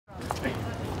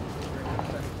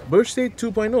Bersih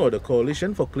 2.0, the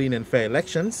Coalition for Clean and Fair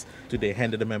Elections, today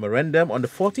handed a memorandum on the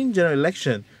 14th general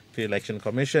election to the Election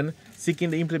Commission,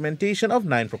 seeking the implementation of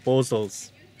 9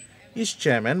 proposals. Its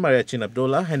chairman, Maria Chin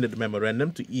Abdullah, handed the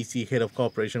memorandum to EC Head of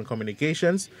Corporation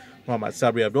Communications, Muhammad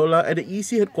Abdullah, at the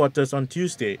EC headquarters on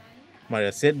Tuesday.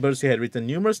 Maria said Bersih had written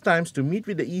numerous times to meet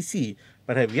with the EC,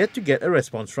 but have yet to get a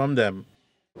response from them.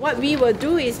 What we will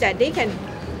do is that they can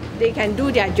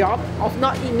do their job of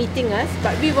not meeting us,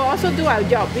 but we will also do our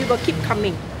job. We will keep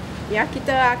coming. Ya,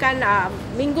 kita akan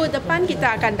minggu depan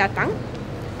kita akan datang.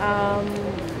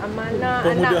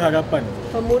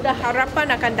 Pemuda Harapan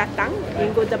akan datang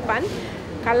minggu depan.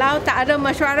 Kalau tak ada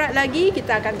mesyuarat lagi,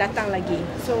 kita akan datang lagi.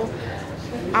 So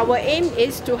our aim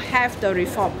is to have the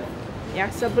reform. Ya,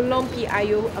 sebelum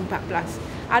PIU 14.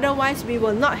 Otherwise, we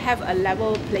will not have a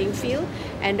level playing field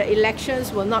and the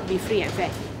elections will not be free and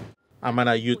fair.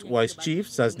 Amanah Youth Vice Chief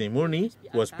Sazni Murni,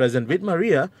 who was present with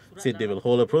Maria, said they will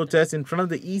hold a protest in front of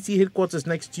the EC headquarters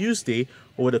next Tuesday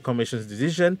over the Commission's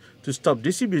decision to stop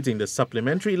distributing the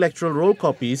supplementary electoral roll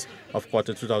copies of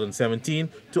quarter 2017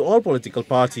 to all political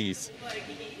parties.